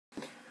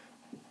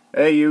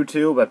Hey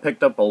YouTube, I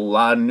picked up a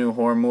lot of new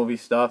horror movie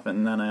stuff,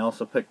 and then I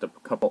also picked up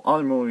a couple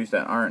other movies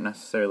that aren't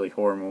necessarily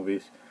horror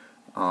movies.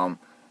 But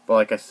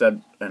like I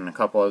said in a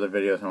couple other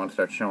videos, I want to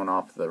start showing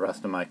off the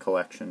rest of my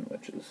collection,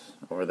 which is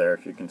over there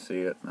if you can see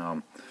it.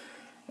 So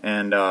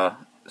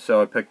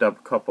I picked up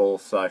a couple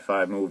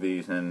sci-fi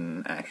movies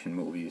and action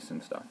movies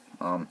and stuff.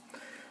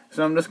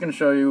 So I'm just going to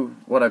show you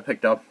what I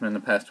picked up in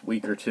the past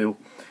week or two.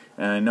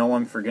 And I know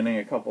I'm forgetting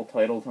a couple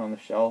titles on the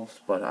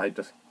shelves, but I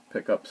just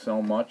pick up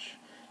so much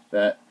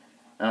that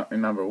I don't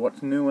remember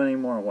what's new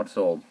anymore and what's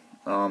old.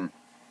 But I'm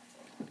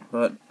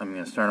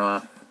going to start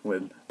off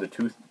with the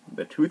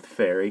Tooth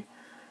Fairy.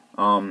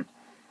 No,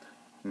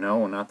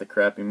 not the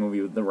crappy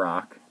movie with The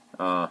Rock.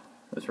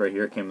 This right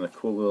here, it came with a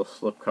cool little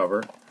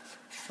slipcover.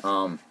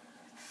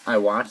 I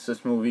watched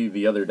this movie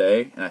the other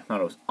day, and I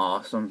thought it was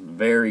awesome.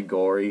 Very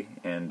gory,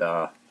 and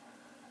I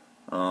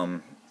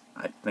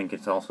think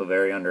it's also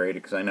very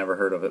underrated because I never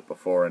heard of it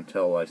before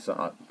until I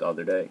saw it the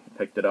other day.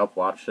 Picked it up,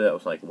 watched it, I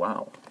was like,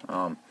 wow.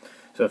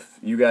 So if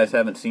you guys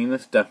haven't seen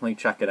this, definitely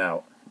check it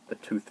out. The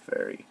Tooth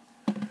Fairy.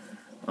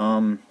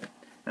 And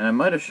I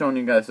might have shown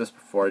you guys this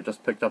before. I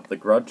just picked up The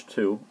Grudge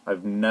 2.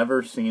 I've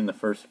never seen the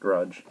first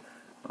Grudge,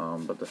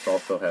 but this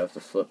also has the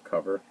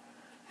slipcover.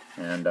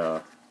 And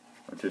I'm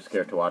too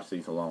scared to watch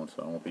these alone,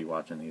 so I won't be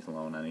watching these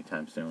alone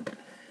anytime soon.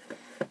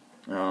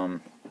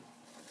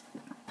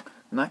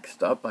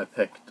 Next up, I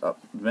picked up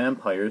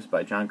Vampires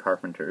by John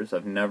Carpenter.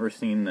 I've never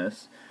seen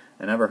this.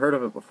 I never heard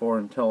of it before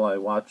until I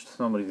watched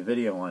somebody's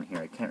video on here.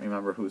 I can't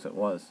remember whose it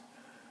was.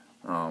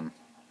 But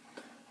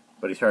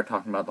he started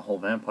talking about the whole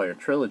vampire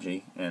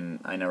trilogy, and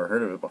I never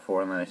heard of it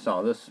before, and then I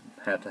saw this,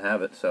 had to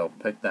have it, so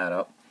picked that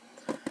up.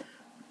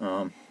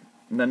 And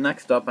then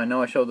next up, I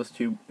know I showed this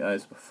to you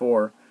guys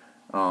before,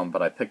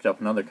 but I picked up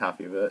another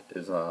copy of it,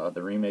 is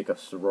the remake of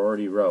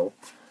Sorority Row,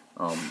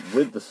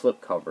 with the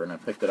slipcover, and I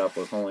picked it up, it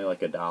was only like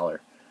 $1.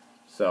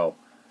 So,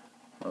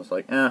 I was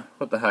like,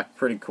 what the heck,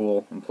 pretty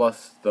cool, and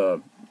plus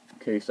the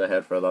case I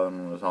had for the other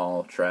one was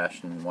all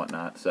trashed and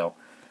whatnot, so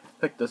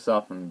picked this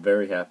up and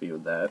very happy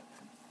with that.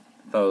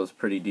 Thought it was a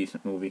pretty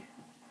decent movie.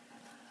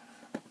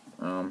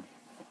 Another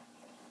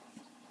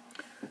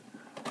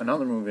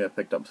movie I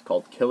picked up is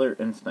called Killer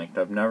Instinct.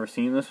 I've never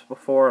seen this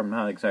before. I'm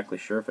not exactly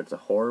sure if it's a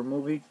horror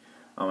movie.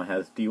 It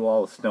has Dee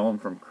Wallace Stone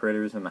from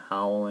Critters and The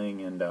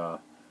Howling, and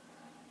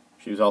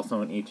she was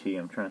also in E.T.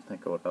 I'm trying to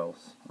think of what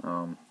else.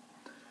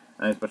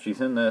 But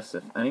she's in this.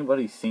 If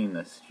anybody's seen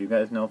this, do you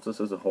guys know if this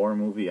is a horror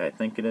movie? I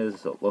think it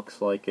is. It looks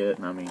like it.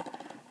 And I mean,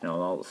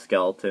 all the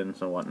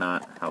skeletons and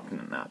whatnot. How can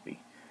it not be?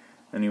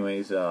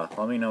 Anyways,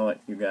 let me know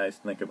what you guys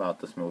think about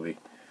this movie.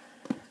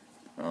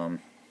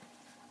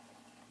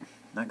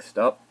 Next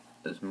up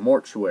is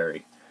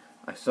Mortuary.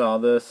 I saw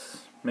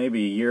this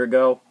maybe a year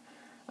ago.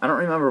 I don't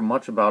remember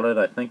much about it.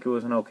 I think it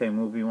was an okay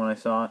movie when I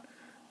saw it.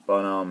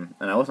 But, and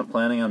I wasn't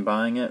planning on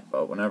buying it,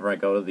 but whenever I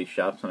go to these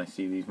shops and I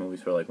see these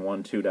movies for like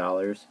 $1,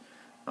 $2,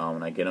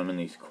 and I get them in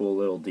these cool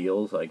little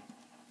deals, I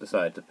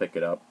decided to pick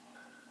it up.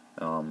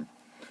 So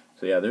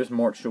yeah, there's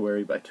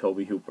Mortuary by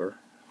Tobe Hooper.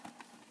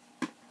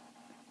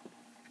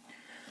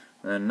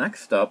 And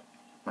next up,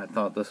 I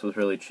thought this was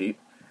really cheap,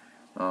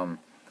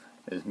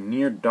 is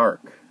Near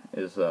Dark,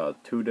 is a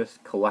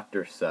 2-disc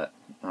collector set.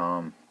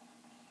 I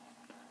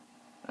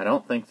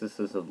don't think this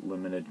is a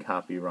limited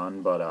copy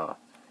run, but you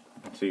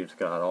can see it's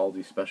got all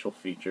these special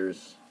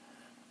features,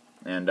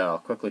 and I'll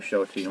quickly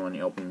show it to you when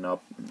you open it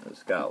up.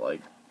 It's got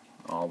like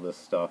all this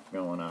stuff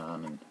going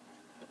on, and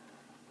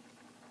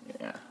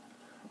yeah,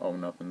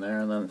 open up in there,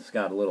 and then it's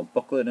got a little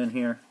booklet in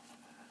here.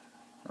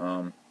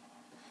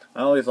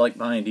 I always like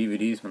buying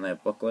DVDs when they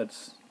have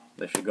booklets.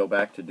 They should go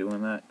back to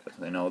doing that,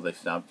 because I know they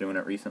stopped doing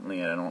it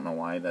recently, and I don't know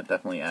why. That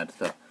definitely adds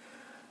to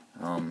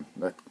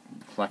the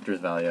collector's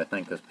value, I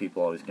think, because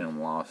people always get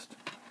them lost.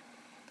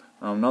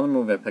 Another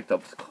movie I picked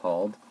up is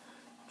called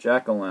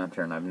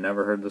Jack-O-Lantern. I've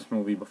never heard this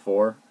movie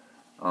before.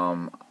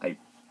 I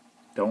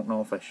don't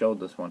know if I showed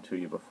this one to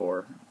you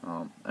before.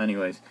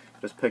 Anyways,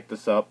 just picked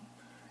this up,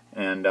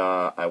 and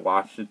I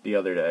watched it the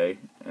other day,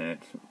 and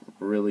it's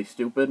really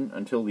stupid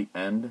until the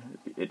end.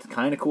 It's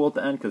kind of cool at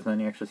the end, because then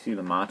you actually see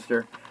the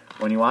monster.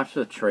 When you watch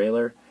the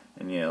trailer,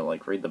 and you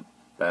like read the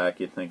back,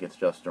 you think it's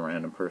just a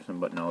random person,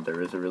 but no,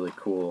 there is a really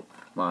cool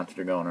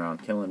monster going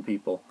around killing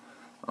people.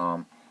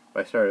 I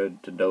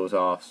started to doze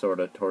off sort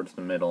of towards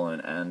the middle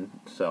and end,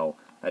 so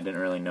I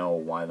didn't really know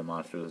why the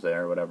monster was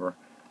there or whatever.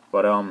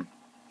 But, I don't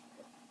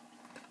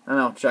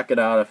know, check it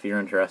out if you're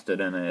interested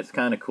in it. It's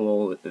kind of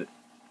cool.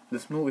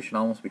 This movie should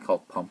almost be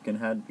called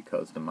Pumpkinhead,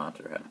 because the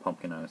monster had a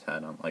pumpkin on his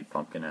head. Unlike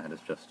Pumpkinhead,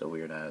 it's just a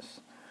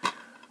weird-ass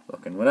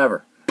looking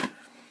whatever.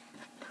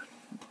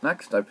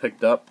 Next, I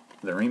picked up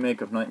the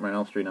remake of Nightmare on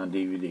Elm Street on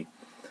DVD.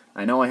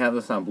 I know I have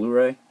this on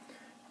Blu-ray,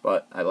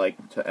 but I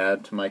like to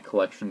add to my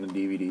collection of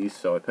DVDs,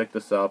 so I picked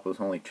this up. It was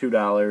only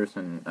 $2,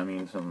 and I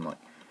mean some like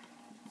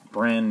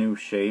brand new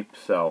shape,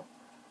 so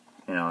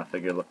I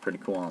figured it looked pretty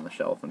cool on the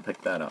shelf and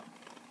picked that up.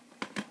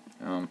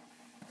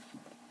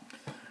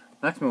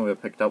 Next movie I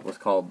picked up was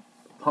called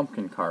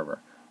Pumpkin Carver.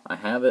 I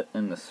have it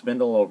in the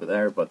spindle over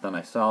there, but then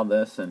I saw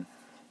this and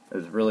it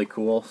was really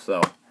cool,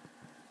 so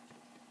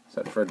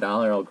Said for $1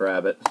 I'll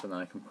grab it, so then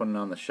I can put it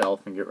on the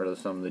shelf and get rid of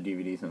some of the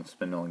DVDs and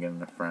spindle and give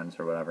them to friends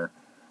or whatever.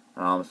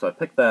 So I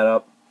picked that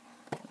up,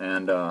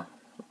 and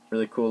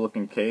really cool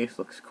looking case,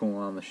 looks cool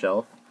on the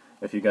shelf.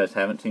 If you guys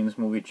haven't seen this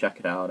movie,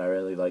 check it out. I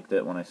really liked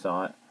it when I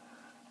saw it.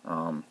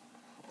 So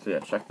yeah,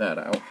 check that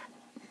out.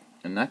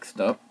 And next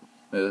up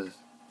is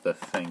the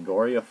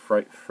Fangoria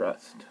Fright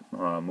Fest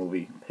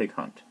movie, Pig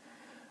Hunt.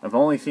 I've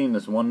only seen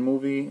this one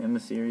movie in the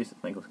series.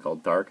 I think it was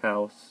called Dark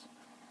House.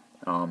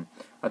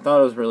 I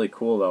thought it was really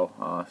cool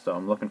though, so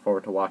I'm looking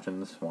forward to watching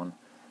this one.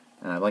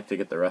 And I'd like to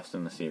get the rest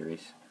in the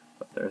series.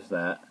 But there's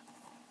that.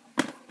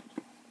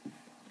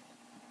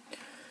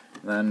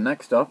 Then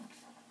next up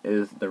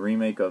is the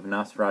remake of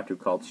Nosferatu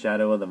called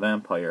Shadow of the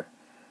Vampire.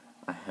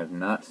 I have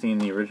not seen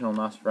the original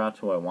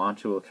Nosferatu. I want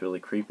to. It looks really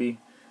creepy.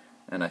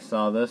 And I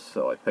saw this,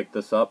 so I picked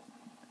this up.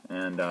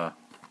 And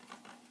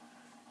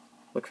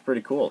looks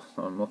pretty cool.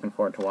 So I'm looking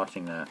forward to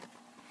watching that.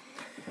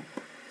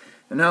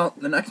 And now,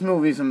 the next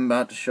movies I'm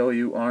about to show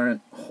you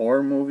aren't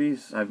horror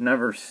movies. I've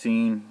never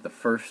seen the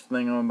first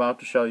thing I'm about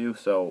to show you,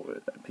 so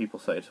people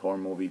say it's a horror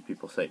movie,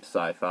 people say it's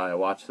sci-fi. I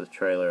watched the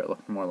trailer, it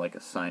looked more like a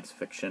science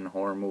fiction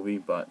horror movie,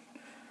 but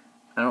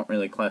I don't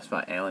really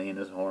classify Alien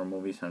as a horror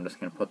movie, so I'm just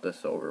going to put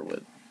this over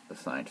with the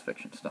science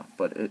fiction stuff.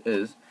 But it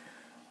is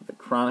the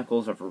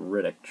Chronicles of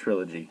Riddick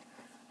trilogy.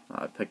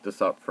 I picked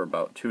this up for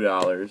about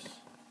 $2.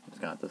 It's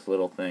got this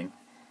little thing,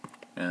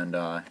 and,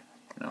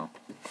 you know,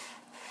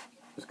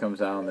 just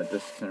comes out and the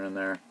discs are in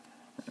there,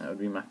 and that would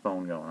be my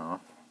phone going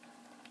off.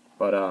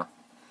 But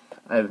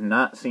I have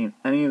not seen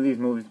any of these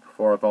movies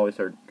before. I've always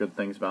heard good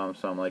things about them,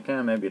 so I'm like,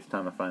 maybe it's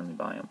time to finally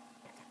buy them.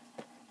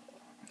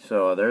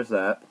 So there's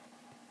that.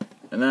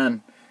 And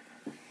then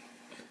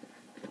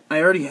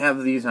I already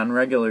have these on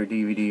regular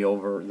DVD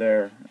over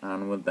there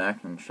on the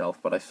back and shelf,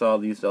 but I saw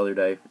these the other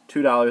day for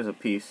 $2 a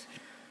piece,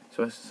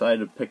 so I decided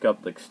to pick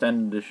up the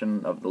extended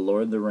edition of The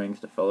Lord of the Rings,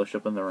 The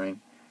Fellowship of the Ring,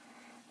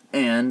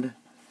 and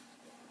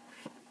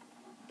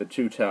The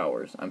Two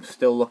Towers. I'm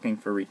still looking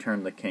for Return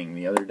of the King.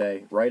 The other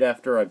day, right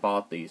after I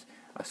bought these,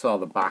 I saw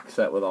the box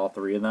set with all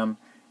three of them.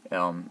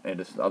 At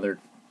this other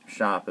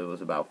shop, it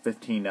was about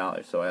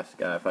 $15, so I asked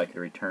the guy if I could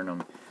return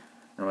them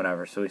and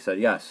whatever. So he said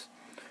yes.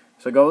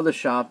 So I go to the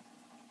shop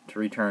to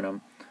return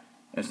them,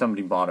 and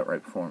somebody bought it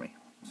right before me.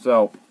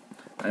 So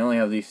I only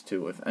have these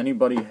two. If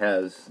anybody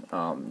has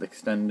the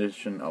extended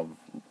edition of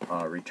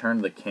Return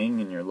of the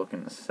King and you're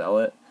looking to sell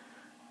it,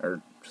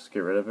 or just get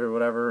rid of it or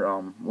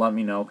whatever, let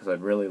me know, because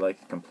I'd really like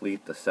to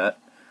complete the set,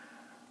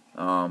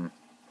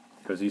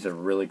 because these are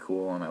really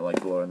cool, and I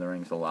like Lord of the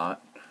Rings a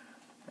lot.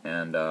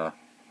 And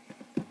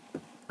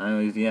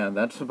anyways, yeah,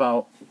 that's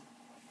about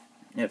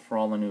it for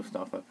all the new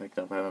stuff I picked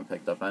up. I haven't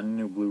picked up any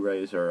new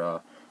Blu-rays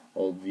or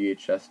old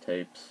VHS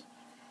tapes.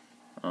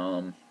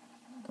 I'm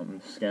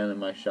scanning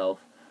my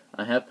shelf.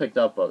 I have picked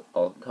up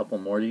a couple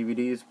more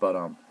DVDs, but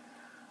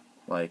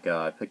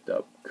I picked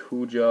up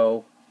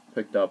Cujo,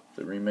 picked up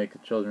the remake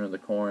of Children of the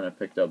Corn, I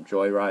picked up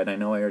Joyride. I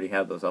know I already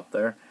had those up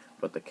there,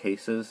 but the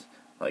cases,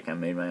 I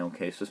made my own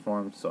cases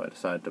for them, so I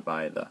decided to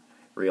buy the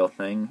real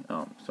thing.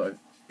 So I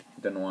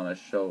didn't want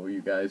to show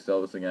you guys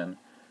those again.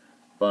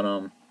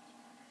 But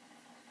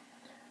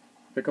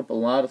pick up a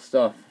lot of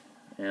stuff,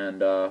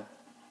 and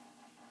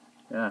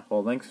yeah,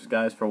 well, thanks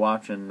guys for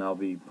watching. I'll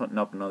be putting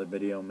up another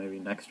video maybe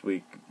next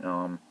week.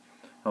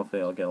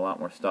 Hopefully I'll get a lot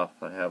more stuff.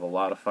 I have a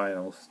lot of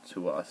finals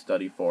to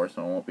study for,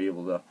 so I won't be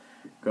able to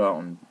go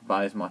out and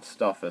buy as much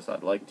stuff as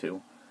I'd like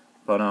to.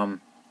 But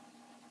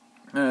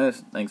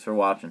thanks for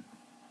watching.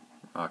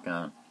 Rock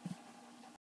on.